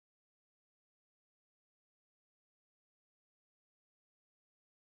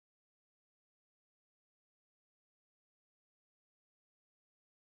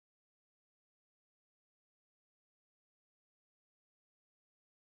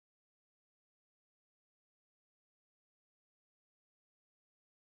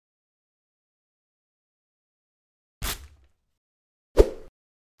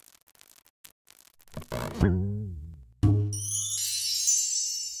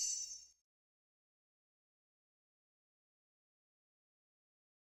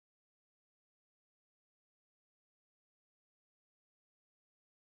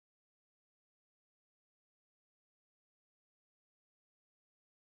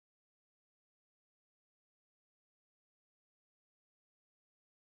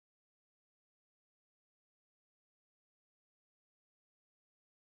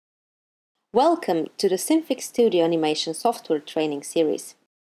Welcome to the Synfig Studio Animation Software Training Series.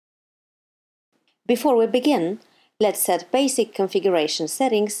 Before we begin, let's set basic configuration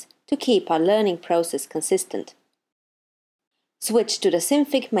settings to keep our learning process consistent. Switch to the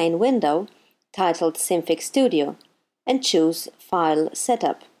Synfig main window, titled Synfig Studio, and choose File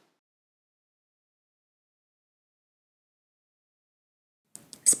Setup.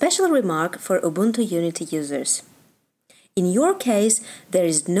 Special remark for Ubuntu Unity users. In your case, there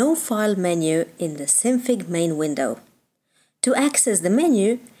is no file menu in the Synfig main window. To access the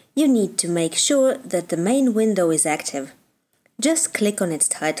menu, you need to make sure that the main window is active. Just click on its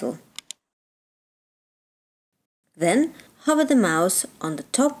title. Then, hover the mouse on the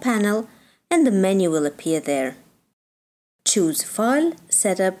top panel and the menu will appear there. Choose File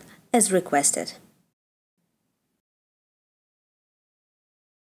Setup as requested.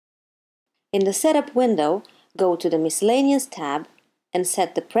 In the Setup window, go to the Miscellaneous tab and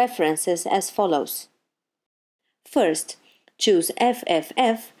set the preferences as follows. First, choose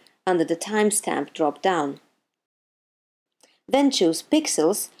FFF under the timestamp drop-down. Then choose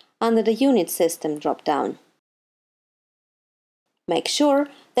Pixels under the Unit System drop-down. Make sure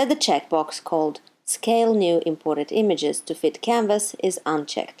that the checkbox called Scale New Imported Images to Fit Canvas is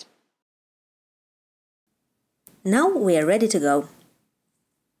unchecked. Now we are ready to go.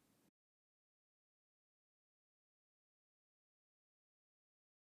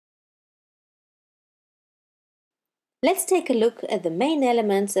 Let's take a look at the main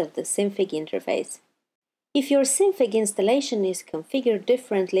elements of the Synfig interface. If your Synfig installation is configured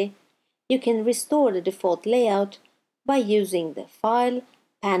differently, you can restore the default layout by using the File,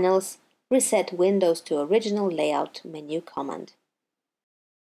 Panels, Reset Windows to Original Layout menu command.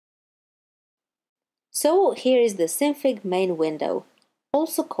 So here is the Synfig main window,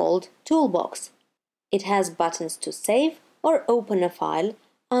 also called Toolbox. It has buttons to save or open a file,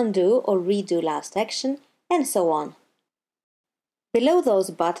 undo or redo last action, and so on. Below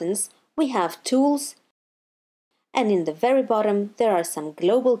those buttons, we have Tools, and in the very bottom there are some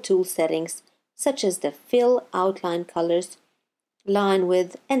global tool settings such as the Fill, Outline Colors, Line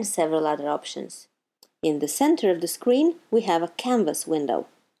Width, and several other options. In the center of the screen, we have a Canvas window.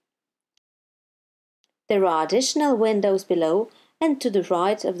 There are additional windows below and to the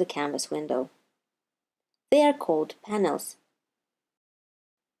right of the Canvas window. They are called panels.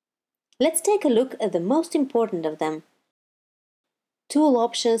 Let's take a look at the most important of them: Tool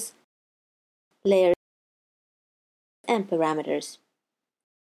Options, Layers, and Parameters.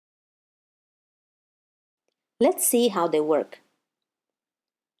 Let's see how they work.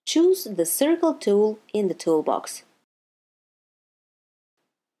 Choose the Circle tool in the toolbox.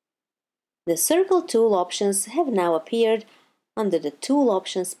 The Circle tool options have now appeared under the Tool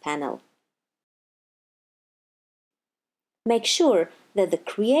Options panel. Make sure that the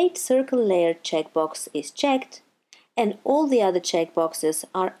Create Circle Layer checkbox is checked and all the other checkboxes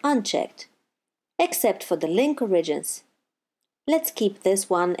are unchecked, except for the Link Origins. Let's keep this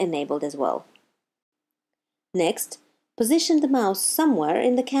one enabled as well. Next, position the mouse somewhere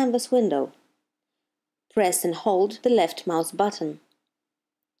in the Canvas window. Press and hold the left mouse button.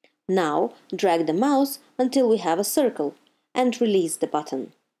 Now, drag the mouse until we have a circle and release the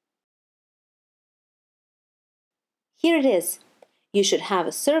button. Here it is. You should have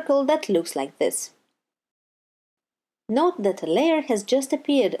a circle that looks like this. Note that a layer has just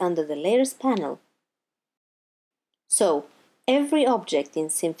appeared under the Layers panel. So, every object in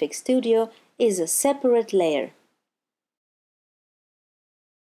Synfig Studio is a separate layer.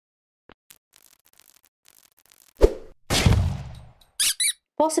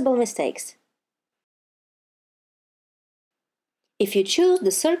 Possible mistakes. If you choose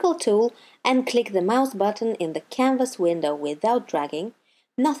the Circle tool and click the mouse button in the Canvas window without dragging,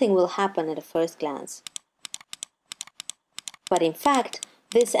 nothing will happen at a first glance. But in fact,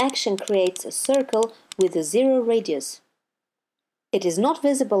 this action creates a circle with a zero radius. It is not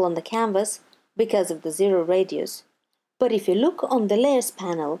visible on the canvas because of the zero radius, but if you look on the Layers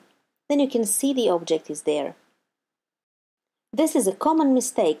panel, then you can see the object is there. This is a common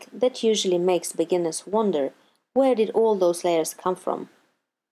mistake that usually makes beginners wonder, where did all those layers come from?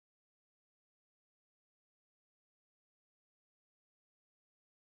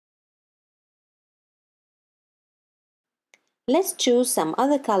 Let's choose some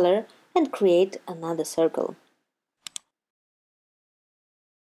other color and create another circle.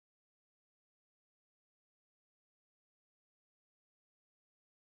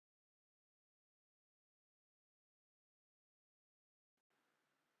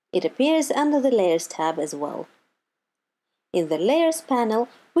 It appears under the Layers tab as well. In the Layers panel,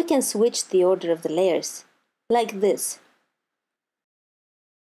 we can switch the order of the layers, like this.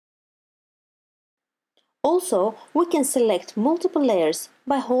 Also, we can select multiple layers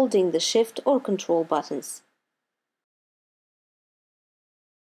by holding the Shift or Control buttons.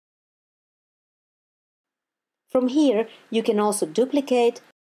 From here, you can also duplicate,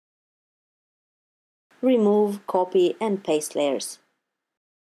 remove, copy and paste layers.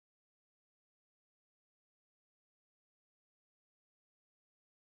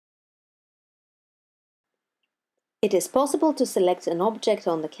 It is possible to select an object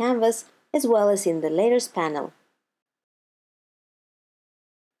on the canvas as well as in the Layers panel.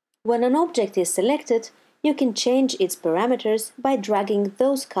 When an object is selected, you can change its parameters by dragging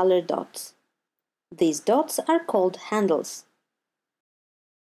those colored dots. These dots are called handles.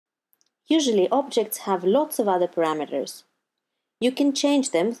 Usually objects have lots of other parameters. You can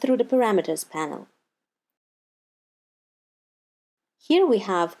change them through the Parameters panel. Here we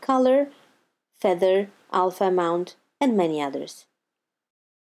have color, feather, alpha amount, and many others.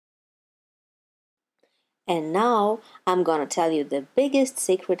 And now I'm gonna tell you the biggest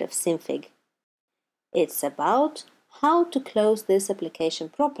secret of Synfig. It's about how to close this application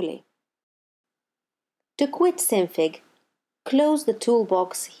properly. To quit Synfig, close the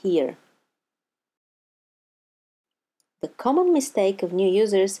toolbox here. The common mistake of new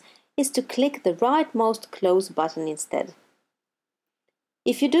users is to click the rightmost Close button instead.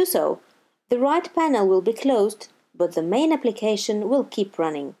 If you do so, the right panel will be closed, but the main application will keep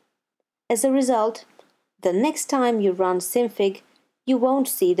running. As a result, the next time you run Synfig, you won't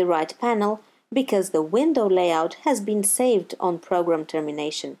see the right panel because the window layout has been saved on program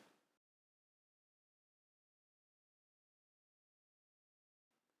termination.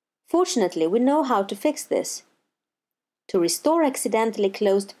 Fortunately, we know how to fix this. To restore accidentally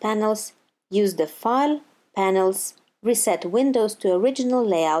closed panels, use the File, Panels, Reset Windows to Original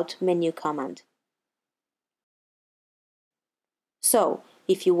Layout menu command. So,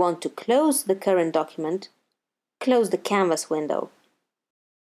 if you want to close the current document, close the Canvas window.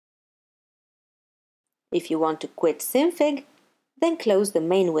 If you want to quit Synfig, then close the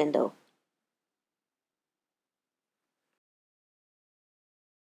main window.